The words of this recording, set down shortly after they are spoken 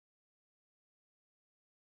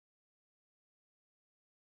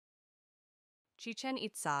Chichén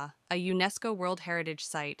Itzá, a UNESCO World Heritage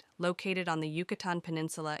Site located on the Yucatán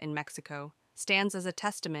Peninsula in Mexico, stands as a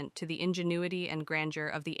testament to the ingenuity and grandeur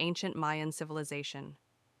of the ancient Mayan civilization.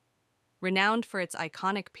 Renowned for its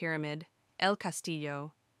iconic pyramid, El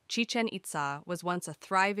Castillo, Chichén Itzá was once a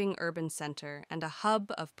thriving urban center and a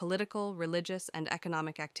hub of political, religious, and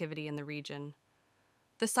economic activity in the region.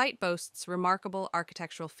 The site boasts remarkable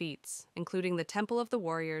architectural feats, including the Temple of the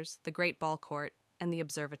Warriors, the Great Ball Court, and the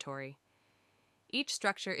Observatory. Each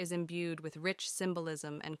structure is imbued with rich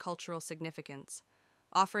symbolism and cultural significance,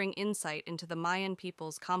 offering insight into the Mayan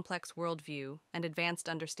people's complex worldview and advanced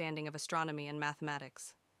understanding of astronomy and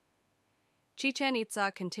mathematics. Chichén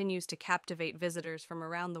Itzá continues to captivate visitors from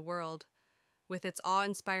around the world, with its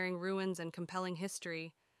awe-inspiring ruins and compelling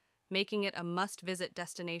history, making it a must-visit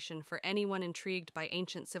destination for anyone intrigued by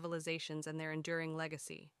ancient civilizations and their enduring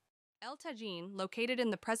legacy. El Tajín, located in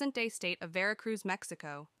the present-day state of Veracruz,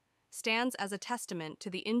 Mexico, stands as a testament to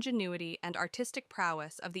the ingenuity and artistic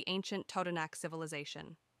prowess of the ancient Totonac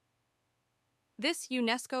civilization. This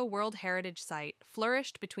UNESCO World Heritage Site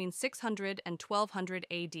flourished between 600 and 1200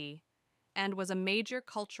 AD and was a major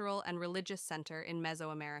cultural and religious center in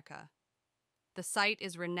Mesoamerica. The site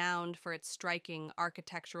is renowned for its striking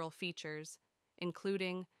architectural features,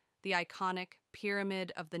 including the iconic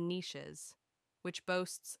Pyramid of the Niches, which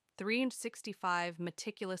boasts 365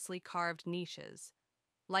 meticulously carved niches,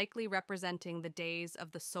 likely representing the days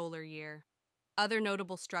of the solar year. Other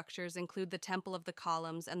notable structures include the Temple of the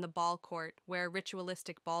Columns and the Ball Court, where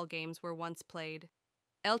ritualistic ball games were once played.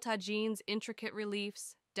 El Tajin's intricate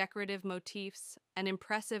reliefs, decorative motifs, and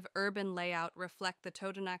impressive urban layout reflect the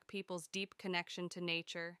Totonac people's deep connection to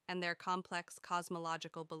nature and their complex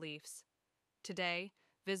cosmological beliefs. Today,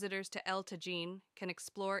 visitors to El Tajin can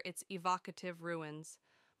explore its evocative ruins,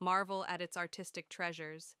 marvel at its artistic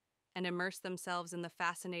treasures, and immerse themselves in the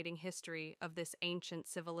fascinating history of this ancient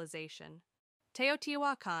civilization.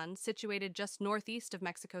 Teotihuacan, situated just northeast of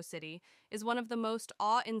Mexico City, is one of the most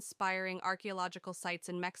awe-inspiring archaeological sites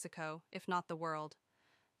in Mexico, if not the world.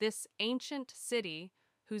 This ancient city,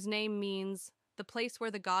 whose name means the place where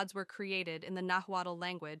the gods were created in the Nahuatl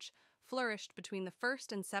language, flourished between the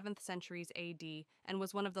 1st and 7th centuries AD and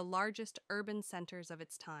was one of the largest urban centers of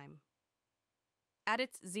its time. At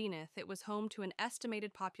its zenith, it was home to an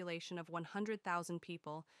estimated population of 100,000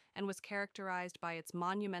 people and was characterized by its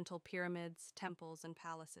monumental pyramids, temples, and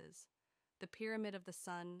palaces. The Pyramid of the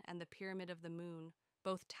Sun and the Pyramid of the Moon,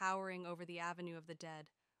 both towering over the Avenue of the Dead,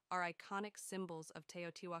 are iconic symbols of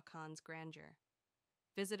Teotihuacan's grandeur.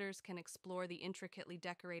 Visitors can explore the intricately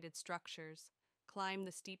decorated structures, climb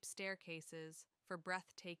the steep staircases for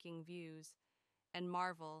breathtaking views, and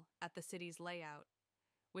marvel at the city's layout,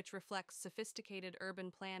 which reflects sophisticated urban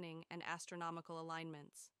planning and astronomical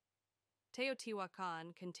alignments.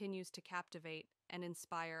 Teotihuacan continues to captivate and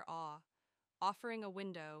inspire awe, offering a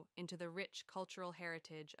window into the rich cultural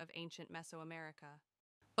heritage of ancient Mesoamerica.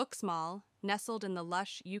 Uxmal, nestled in the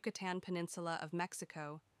lush Yucatán Peninsula of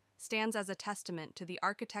Mexico, stands as a testament to the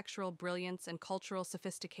architectural brilliance and cultural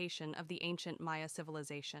sophistication of the ancient Maya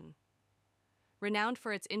civilization. Renowned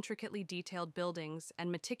for its intricately detailed buildings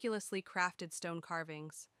and meticulously crafted stone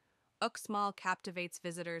carvings, Uxmal captivates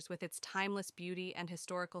visitors with its timeless beauty and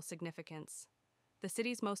historical significance. The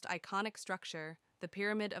city's most iconic structure, the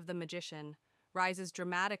Pyramid of the Magician, rises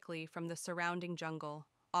dramatically from the surrounding jungle,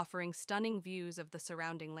 offering stunning views of the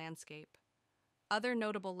surrounding landscape. Other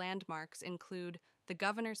notable landmarks include the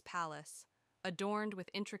Governor's Palace, adorned with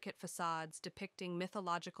intricate facades depicting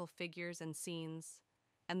mythological figures and scenes,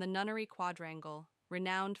 and the Nunnery Quadrangle,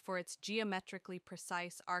 renowned for its geometrically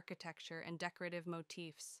precise architecture and decorative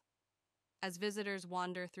motifs. As visitors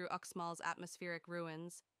wander through Uxmal's atmospheric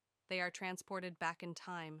ruins, they are transported back in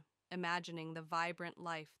time, imagining the vibrant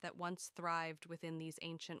life that once thrived within these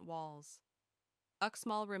ancient walls.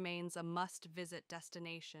 Uxmal remains a must-visit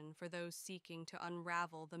destination for those seeking to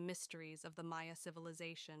unravel the mysteries of the Maya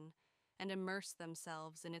civilization and immerse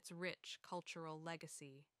themselves in its rich cultural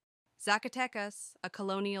legacy. Zacatecas, a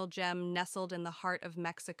colonial gem nestled in the heart of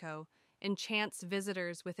Mexico, enchants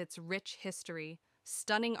visitors with its rich history,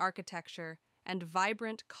 stunning architecture, and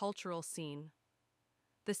vibrant cultural scene.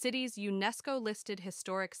 The city's UNESCO-listed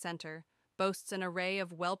historic center boasts an array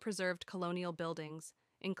of well-preserved colonial buildings,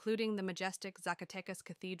 including the majestic Zacatecas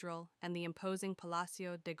Cathedral and the imposing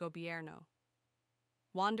Palacio de Gobierno.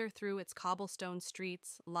 Wander through its cobblestone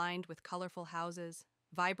streets lined with colorful houses,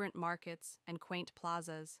 vibrant markets, and quaint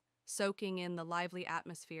plazas, soaking in the lively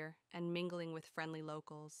atmosphere and mingling with friendly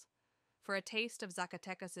locals. For a taste of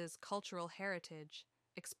Zacatecas's cultural heritage,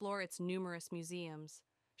 explore its numerous museums,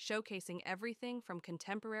 showcasing everything from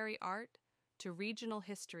contemporary art to regional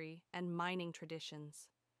history and mining traditions.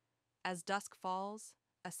 As dusk falls,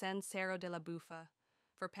 ascend Cerro de la Bufa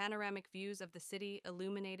for panoramic views of the city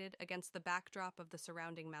illuminated against the backdrop of the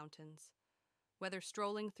surrounding mountains. Whether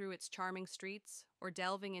strolling through its charming streets or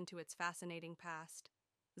delving into its fascinating past,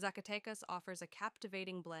 Zacatecas offers a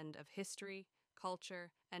captivating blend of history,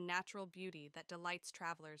 culture, and natural beauty that delights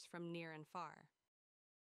travelers from near and far.